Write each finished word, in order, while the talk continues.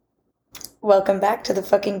Welcome back to the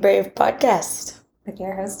Fucking Brave podcast. With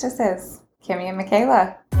your hostesses, Kimmy and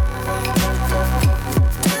Michaela.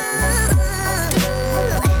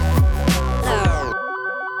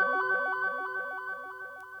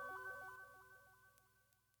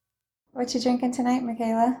 What you drinking tonight,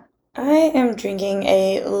 Michaela? I am drinking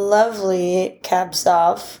a lovely Cab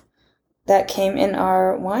Sauv that came in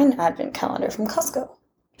our wine advent calendar from Costco.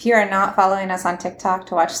 If you are not following us on TikTok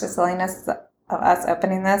to watch the silliness of us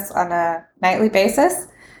opening this on a nightly basis,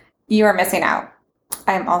 you are missing out.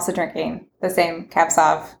 I am also drinking the same Cab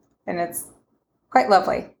Sauv, and it's quite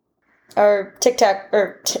lovely. Our TikTok.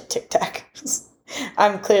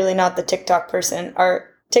 I'm clearly not the TikTok person.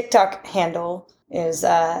 Our TikTok handle is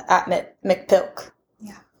at McPilk.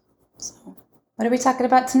 Yeah. So, what are we talking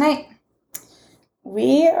about tonight?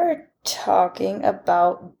 We are talking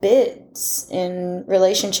about bids in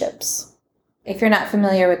relationships. If you're not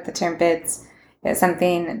familiar with the term bids, it's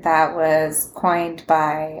something that was coined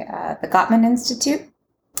by the Gottman Institute.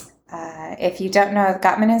 If you don't know the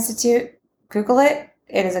Gottman Institute, Google it.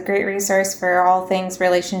 It is a great resource for all things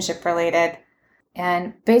relationship related.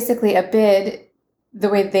 And basically a bid, the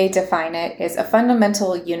way they define it, is a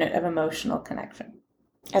fundamental unit of emotional connection.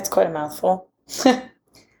 That's quite a mouthful.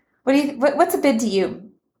 What's a bid to you?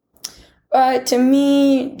 To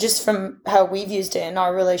me, just from how we've used it in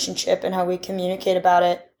our relationship and how we communicate about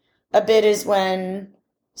it, a bid is when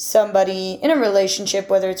somebody in a relationship,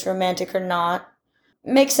 whether it's romantic or not,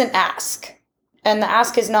 makes an ask. And the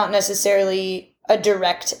ask is not necessarily a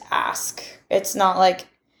direct ask. It's not like,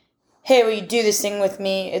 hey, will you do this thing with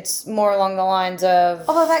me? It's more along the lines of...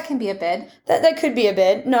 Although that can be a bid. That could be a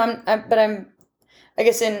bid. No, I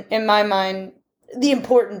guess in my mind, the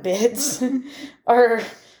important bids are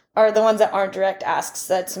the ones that aren't direct asks.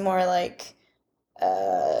 That's more like...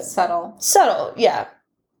 Subtle, yeah.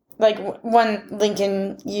 Like one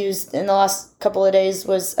Lincoln used in the last couple of days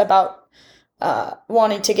was about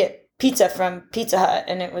wanting to get pizza from Pizza Hut.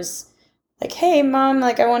 And it was like, hey, Mom,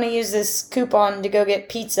 like I want to use this coupon to go get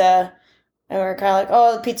pizza. And we're kind of like,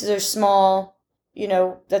 oh, the pizzas are small. You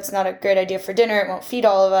know, that's not a great idea for dinner. It won't feed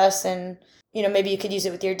all of us. And, you know, maybe you could use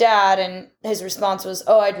it with your dad. And his response was,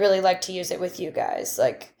 oh, I'd really like to use it with you guys.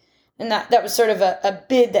 Like, and that was sort of a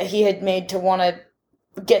bid that he had made to want to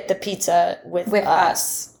get the pizza with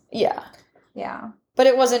us. Yeah. Yeah. But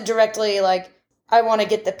it wasn't directly like, I want to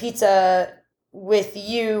get the pizza with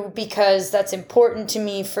you because that's important to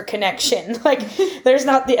me for connection. Like, there's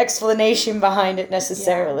not the explanation behind it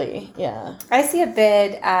necessarily. Yeah. I see a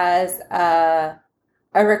bid as a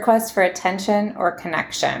request for attention or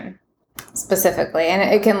connection, specifically. And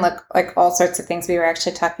it can look like all sorts of things. We were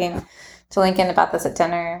actually talking to Lincoln about this at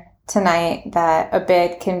dinner tonight, that a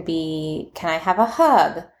bid can be, can I have a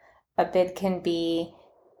hug? A bid can be,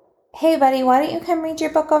 hey, buddy, why don't you come read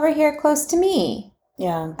your book over here close to me?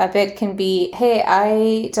 Yeah. A bid can be, hey,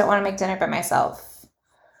 I don't want to make dinner by myself.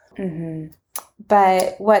 Mm-hmm.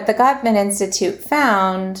 But what the Gottman Institute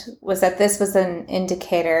found was that this was an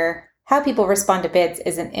indicator, how people respond to bids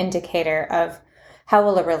is an indicator of how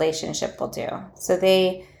well a relationship will do. So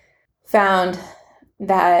they found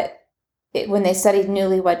that when they studied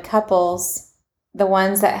newlywed couples, the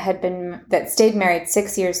ones that stayed married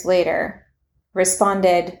 6 years later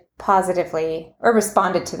responded positively or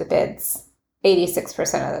responded to the bids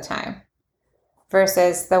 86% of the time,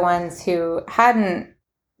 versus the ones who hadn't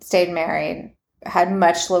stayed married had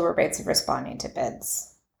much lower rates of responding to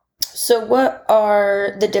bids. So what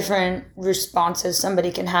are the different responses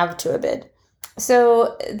somebody can have to a bid?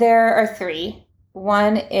 So there are three.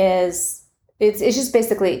 One is, it's just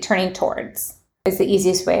basically turning towards is the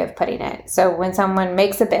easiest way of putting it. So when someone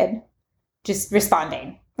makes a bid, just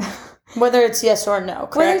responding. Whether it's yes or no,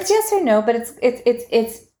 correct? Whether it's yes or no, but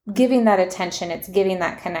it's giving that attention. It's giving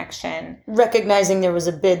that connection. Recognizing there was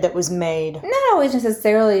a bid that was made. Not always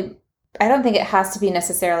necessarily. I don't think it has to be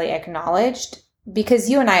necessarily acknowledged, because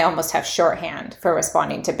you and I almost have shorthand for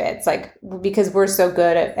responding to bids, like because we're so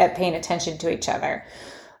good at paying attention to each other.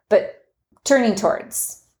 But turning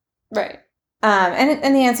towards. Right.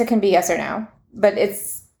 And the answer can be yes or no, but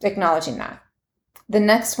it's acknowledging that. The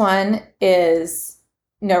next one is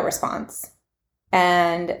no response.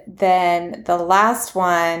 And then the last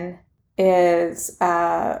one is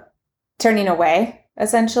turning away,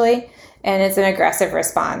 essentially. And it's an aggressive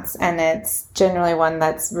response. And it's generally one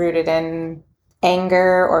that's rooted in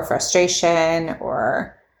anger or frustration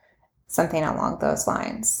or something along those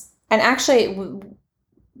lines. And actually,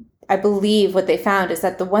 I believe what they found is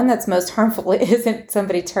that the one that's most harmful isn't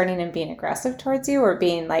somebody turning and being aggressive towards you or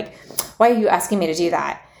being like, why are you asking me to do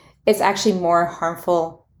that? It's actually more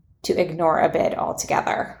harmful to ignore a bid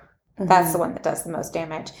altogether. That's the one that does the most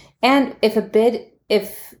damage. And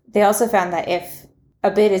if they also found that if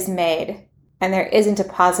a bid is made and there isn't a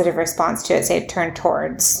positive response to it, say turn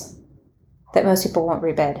towards, that most people won't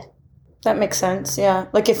rebid. That makes sense, yeah.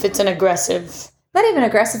 Like if it's an aggressive... Not even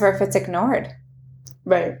aggressive, or if it's ignored.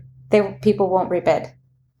 Right. People won't rebid.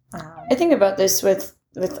 I think about this with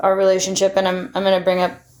our relationship, and I'm going to bring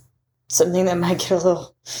up something that might get a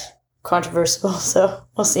little controversial, so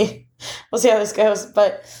we'll see. We'll see how this goes.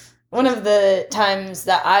 But one of the times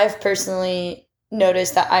that I've personally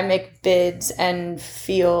noticed that I make bids and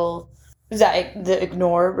feel that the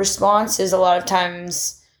ignore response is a lot of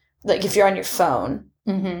times, like if you're on your phone,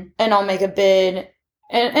 and I'll make a bid,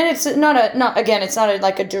 and it's not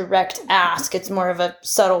like a direct ask. It's more of a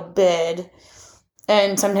subtle bid.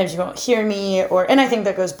 And sometimes you won't hear me, and I think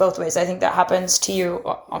that goes both ways. I think that happens to you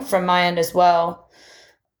from my end as well.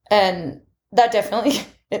 And that definitely,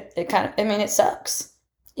 it sucks.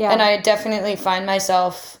 Yeah. And I definitely find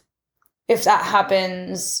myself, if that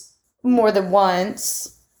happens more than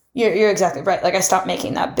once, you're exactly right. Like I stop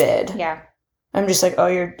making that bid. Yeah. I'm just like, oh,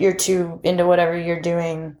 you're too into whatever you're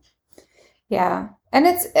doing. Yeah. And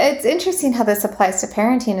it's interesting how this applies to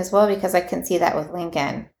parenting as well, because I can see that with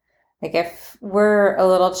Lincoln. Like if we're a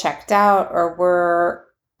little checked out, or we're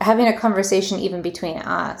having a conversation even between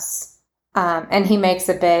us, and he makes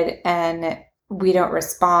a bid and we don't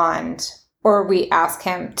respond, or we ask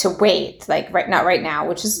him to wait, like not right now,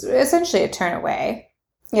 which is essentially a turn away.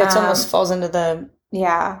 Yeah, it almost falls into the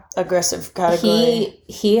aggressive category.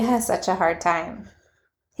 He has such a hard time.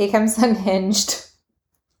 He comes unhinged.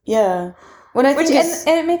 Yeah. And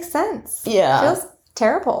it makes sense. Yeah. It feels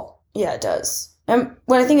terrible. Yeah, it does. And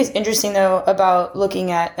what I think is interesting, though, about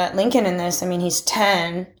looking at Lincoln in this, I mean, he's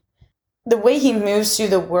 10. The way he moves through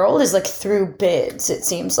the world is, like, through bids, it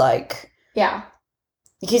seems like. Yeah.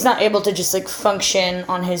 He's not able to just, like, function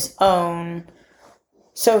on his own.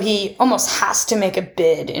 So he almost has to make a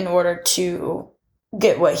bid in order to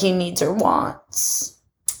get what he needs or wants.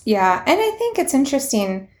 Yeah, and I think it's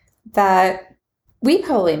interesting that we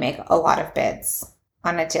probably make a lot of bids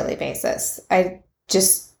on a daily basis. I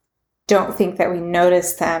just don't think that we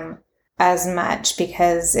notice them as much,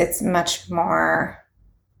 because it's much more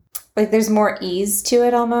like there's more ease to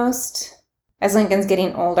it almost. As Lincoln's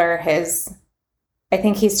getting older, I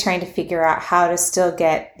think he's trying to figure out how to still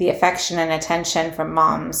get the affection and attention from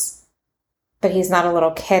moms, but he's not a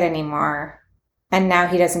little kid anymore. And now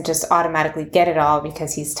he doesn't just automatically get it all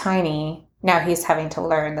because he's tiny. Now he's having to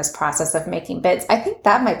learn this process of making bids. I think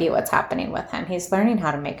that might be what's happening with him. He's learning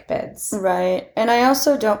how to make bids. Right. And I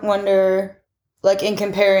also don't wonder, like in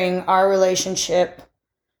comparing our relationship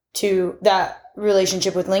to that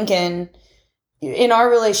relationship with Lincoln, in our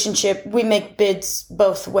relationship, we make bids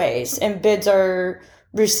both ways, and bids are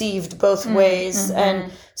received both ways.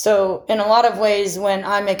 And so in a lot of ways, when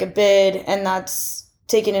I make a bid and that's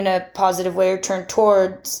taken in a positive way or turned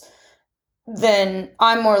towards, then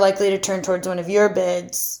I'm more likely to turn towards one of your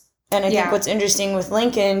bids. And I think what's interesting with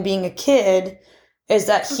Lincoln being a kid is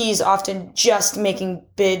that he's often just making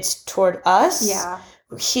bids toward us. Yeah.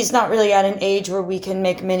 He's not really at an age where we can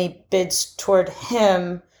make many bids toward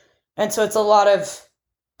him. And so it's a lot of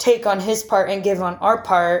take on his part and give on our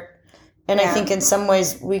part. And I think in some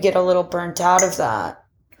ways we get a little burnt out of that.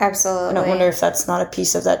 Absolutely. And I wonder if that's not a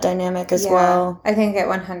piece of that dynamic as well. I think it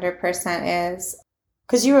 100% is.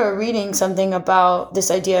 Because you were reading something about this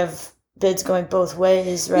idea of bids going both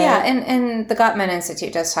ways, right? Yeah, and the Gottman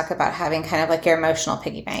Institute does talk about having kind of like your emotional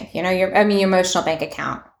piggy bank, your emotional bank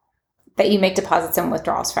account that you make deposits and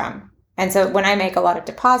withdrawals from. And so when I make a lot of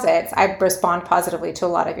deposits, I respond positively to a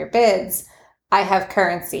lot of your bids. I have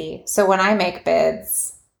currency. So when I make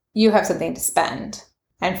bids, you have something to spend.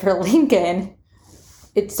 And for Lincoln,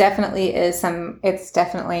 it's definitely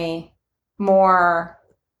more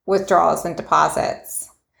withdrawals than deposits.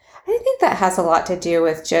 I think that has a lot to do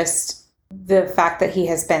with just the fact that he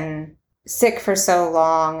has been sick for so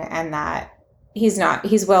long, and that he's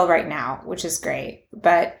well right now, which is great.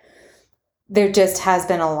 But there just has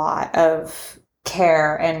been a lot of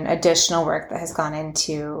care and additional work that has gone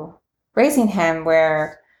into raising him,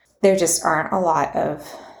 where there just aren't a lot of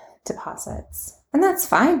deposits. And that's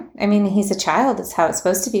fine. I mean, he's a child. It's how it's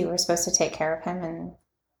supposed to be. We're supposed to take care of him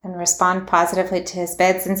and respond positively to his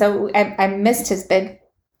bids. And so I missed his bid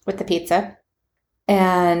with the pizza,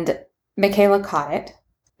 and Michaela caught it.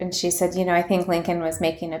 And she said, I think Lincoln was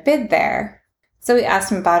making a bid there. So we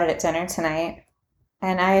asked him about it at dinner tonight.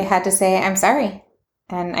 And I had to say, I'm sorry.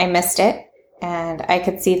 And I missed it. And I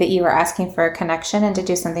could see that you were asking for a connection and to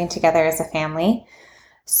do something together as a family.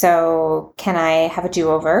 So can I have a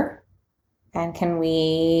do-over? And can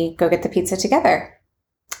we go get the pizza together?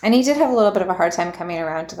 And he did have a little bit of a hard time coming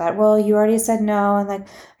around to that. Well, you already said no. And like,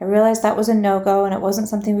 I realized that was a no-go and it wasn't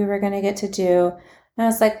something we were going to get to do. And I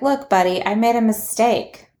was like, look, buddy, I made a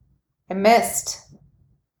mistake. I missed.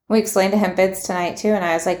 We explained to him bids tonight too. And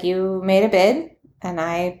I was like, you made a bid and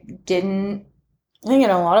I didn't. I think in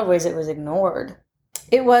a lot of ways it was ignored.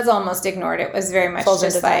 It was almost ignored. It was very much Falls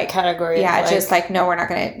just into like, that category. yeah, of just like, no, we're not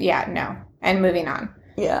going to, yeah, no. And moving on.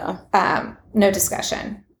 Yeah. No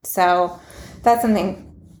discussion. So that's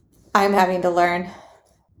something I'm having to learn.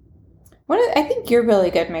 I think you're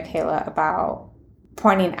really good, Michaela, about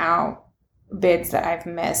pointing out bids that I've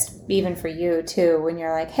missed, even for you too, when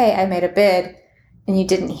you're like, hey, I made a bid and you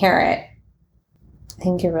didn't hear it. I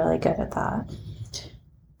think you're really good at that.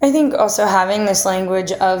 I think also having this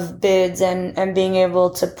language of bids and being able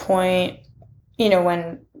to point,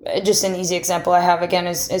 when just an easy example I have again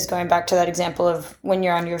is going back to that example of when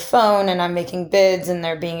you're on your phone and I'm making bids and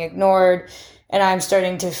they're being ignored and I'm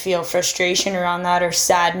starting to feel frustration around that or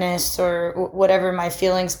sadness or whatever my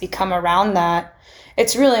feelings become around that.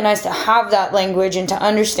 It's really nice to have that language and to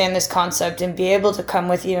understand this concept and be able to come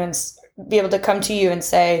with you and be able to come to you and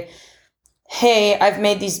say, hey, I've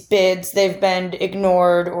made these bids. They've been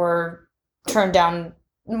ignored or turned down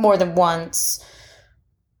more than once.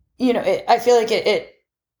 I feel like it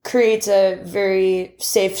creates a very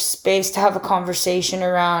safe space to have a conversation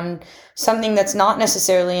around something that's not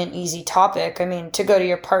necessarily an easy topic. I mean, to go to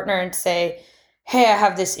your partner and say, hey, I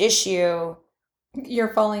have this issue.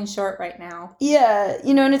 You're falling short right now. Yeah.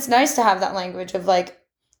 And it's nice to have that language of like,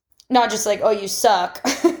 not just like, oh, you suck,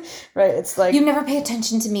 right? It's like, you never pay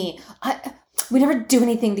attention to me. We never do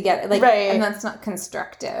anything together. Like, right. And that's not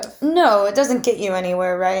constructive. No, it doesn't get you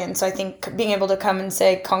anywhere, right? And so I think being able to come and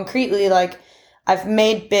say concretely, like, I've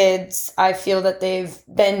made bids. I feel that they've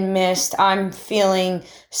been missed. I'm feeling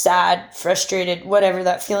sad, frustrated, whatever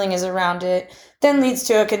that feeling is around it, then leads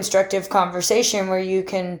to a constructive conversation where you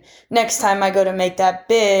can, next time I go to make that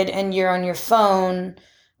bid and you're on your phone,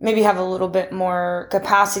 maybe have a little bit more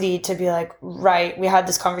capacity to be like, right, we had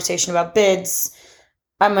this conversation about bids.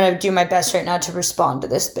 I'm going to do my best right now to respond to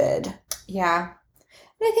this bid. Yeah.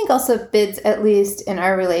 And I think also bids, at least in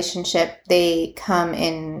our relationship, they come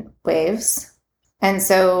in waves. And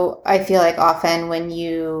so I feel like often when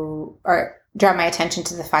you draw my attention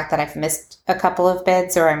to the fact that I've missed a couple of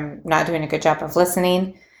bids or I'm not doing a good job of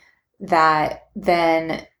listening, that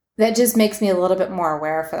just makes me a little bit more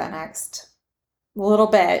aware for the next little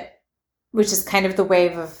bit, which is kind of the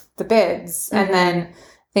wave of the bids. Mm-hmm. And then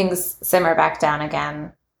things simmer back down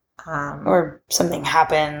again. Or something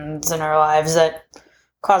happens in our lives that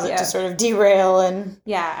cause it to sort of derail. And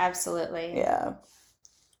yeah, absolutely. Yeah.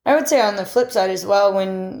 I would say on the flip side as well,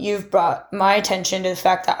 when you've brought my attention to the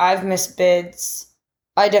fact that I've missed bids,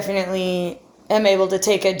 I definitely am able to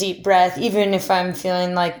take a deep breath, even if I'm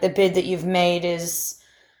feeling like the bid that you've made is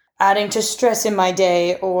adding to stress in my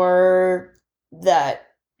day, or that,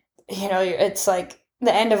 it's like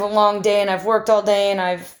the end of a long day and I've worked all day and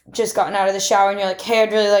I've just gotten out of the shower and you're like, hey,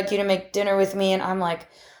 I'd really like you to make dinner with me. And I'm like,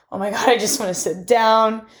 oh my God, I just want to sit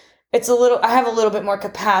down. I have a little bit more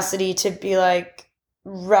capacity to be like,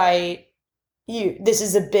 right, this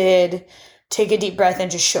is a bid, take a deep breath and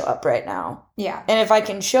just show up right now. Yeah. And if I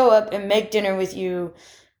can show up and make dinner with you,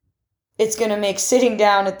 it's going to make sitting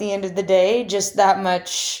down at the end of the day just that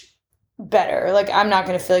much better. Like, I'm not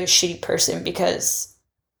going to feel like a shitty person because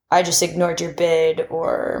I just ignored your bid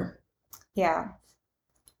or... Yeah.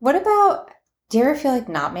 What about, do you ever feel like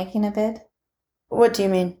not making a bid? What do you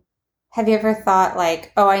mean? Have you ever thought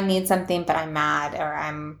like, oh, I need something, but I'm mad or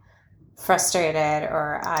I'm frustrated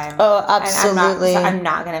or Oh, absolutely. I'm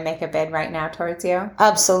not going to make a bid right now towards you?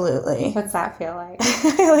 Absolutely. What's that feel like?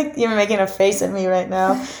 Like you're making a face at me right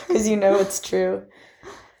now because it's true.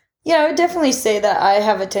 Yeah, I would definitely say that I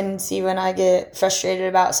have a tendency when I get frustrated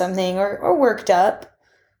about something or worked up,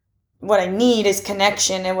 what I need is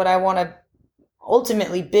connection, and what I want to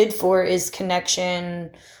ultimately bid for is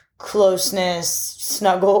connection, closeness,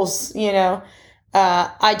 snuggles,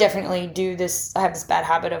 I definitely do this. I have this bad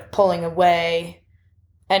habit of pulling away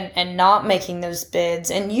and not making those bids.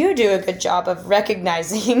 And you do a good job of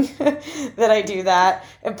recognizing that I do that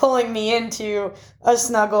and pulling me into a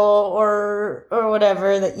snuggle or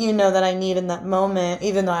whatever that that I need in that moment,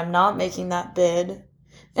 even though I'm not making that bid.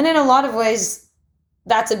 And in a lot of ways,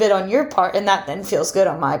 that's a bid on your part, and that then feels good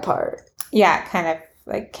on my part. Yeah, it kind of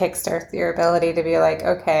like kickstarts your ability to be like,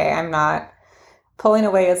 okay, I'm not... Pulling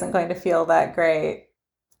away isn't going to feel that great.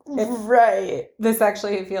 Right. This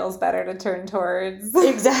actually feels better to turn towards.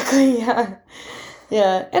 Exactly, yeah.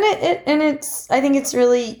 Yeah. And I think it's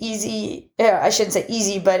really easy. Yeah, I shouldn't say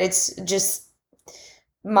easy, but it's just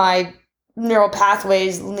my neural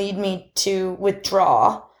pathways lead me to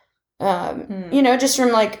withdraw. Just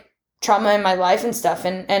from like trauma in my life and stuff,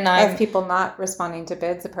 and of people not responding to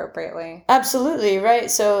bids appropriately. Absolutely, right?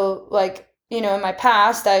 So like, in my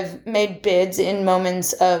past, I've made bids in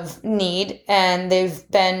moments of need, and they've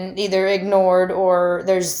been either ignored, or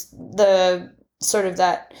there's the sort of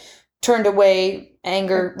that turned away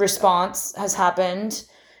anger response has happened.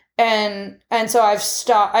 And so I've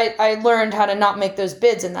stopped. I learned how to not make those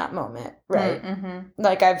bids in that moment, right? Mm-hmm.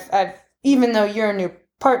 Like I've even though you're a new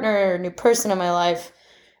partner or a new person in my life,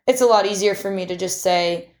 it's a lot easier for me to just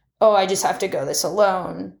say, oh, I just have to go this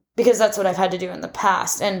alone, because that's what I've had to do in the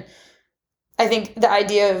past. And I think the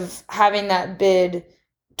idea of having that bid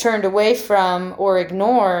turned away from or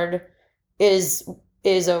ignored is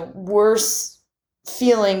a worse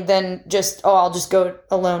feeling than just, oh, I'll just go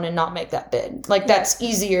alone and not make that bid. Like, that's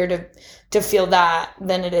easier to feel that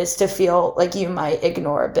than it is to feel like you might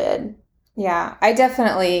ignore a bid. Yeah, I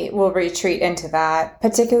definitely will retreat into that,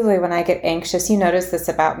 particularly when I get anxious. You notice this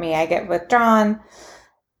about me. I get withdrawn.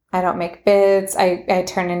 I don't make bids. I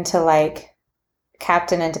turn into like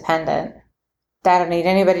Captain Independent. I don't need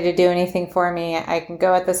anybody to do anything for me. I can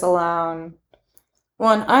go at this alone.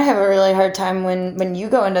 Well, and I have a really hard time when you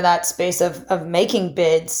go into that space of making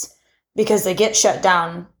bids, because they get shut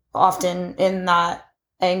down often in that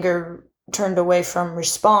anger turned away from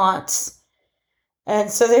response. And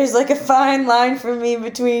so there's like a fine line for me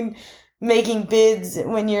between making bids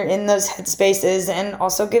when you're in those headspaces and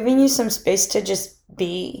also giving you some space to just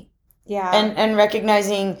be. Yeah. And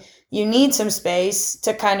recognizing you need some space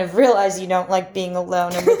to kind of realize you don't like being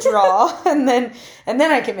alone and withdraw. and then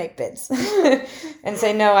I can make bids and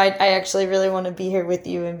say, no, I actually really want to be here with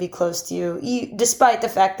you and be close to you, despite the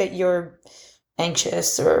fact that you're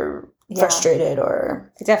anxious or frustrated.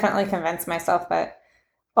 Or I definitely convince myself that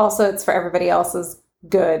also it's for everybody else's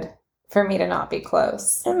good for me to not be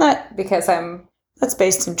close. And because that's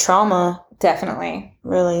based in trauma. Definitely.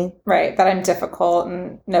 Really. Right. That I'm difficult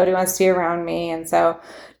and nobody wants to be around me. And so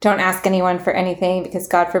don't ask anyone for anything, because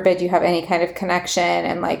God forbid you have any kind of connection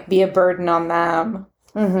and like be a burden on them.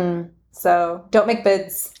 Mm-hmm. So don't make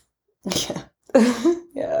bids. Yeah.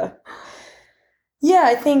 Yeah. Yeah,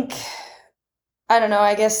 I think, I don't know,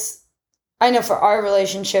 I guess, I know for our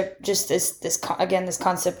relationship, just this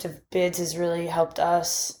concept of bids has really helped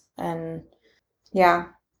us. And yeah.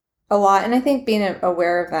 A lot. And I think being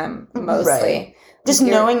aware of them mostly. Right. Just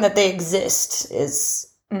knowing that they exist is,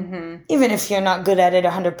 even if you're not good at it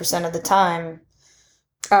 100% of the time.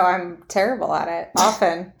 Oh, I'm terrible at it.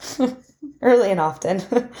 Often. Early and often.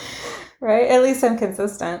 Right? At least I'm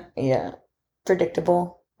consistent. Yeah.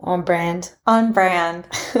 Predictable. On brand. On brand.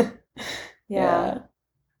 Yeah.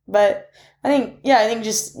 But I think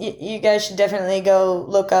just you guys should definitely go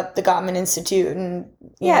look up the Gottman Institute and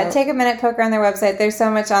take a minute, poke around their website. There's so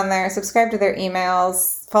much on there. Subscribe to their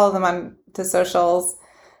emails. Follow them on to socials.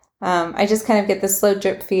 I just kind of get this slow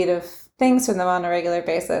drip feed of things from them on a regular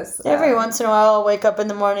basis. Every once in a while, I'll wake up in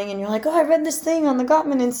the morning and you're like, oh, I read this thing on the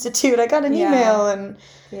Gottman Institute. I got an email, and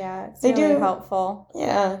it's really helpful.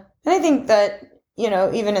 Yeah, and I think that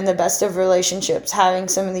even in the best of relationships, having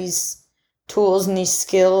some of these tools and these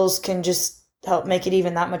skills can just help make it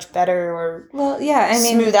even that much better, or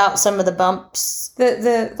smooth out some of the bumps.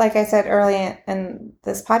 The like I said early in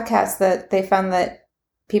this podcast, that they found that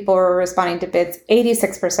people were responding to bids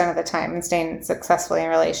 86% of the time and staying successfully in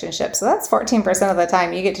relationships. So that's 14% of the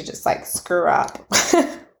time you get to just like screw up.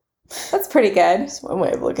 That's pretty good. That's one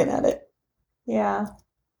way of looking at it. Yeah.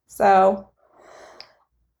 So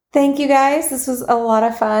thank you guys. This was a lot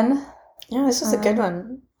of fun. Yeah, this was a good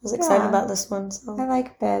one. I was excited about this one. So. I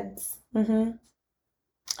like bids.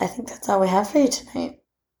 I think that's all we have for you tonight.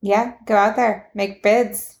 Yeah, go out there. Make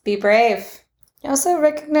bids. Be brave. Also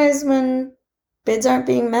recognize when bids aren't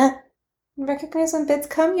being met. Recognize when bids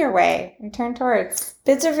come your way and turn towards.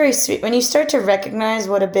 Bids are very sweet. When you start to recognize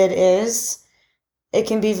what a bid is, it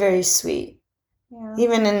can be very sweet. Yeah.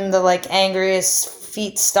 Even in the angriest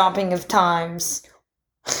feet stomping of times.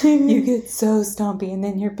 You get so stompy and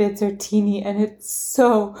then your bids are teeny and it's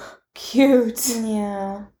so cute.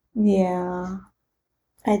 Yeah. Yeah.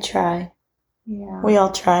 I try. Yeah. We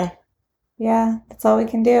all try. Yeah, that's all we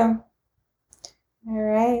can do. All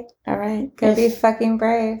right. Go be fucking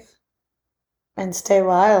brave. And stay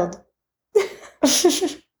wild.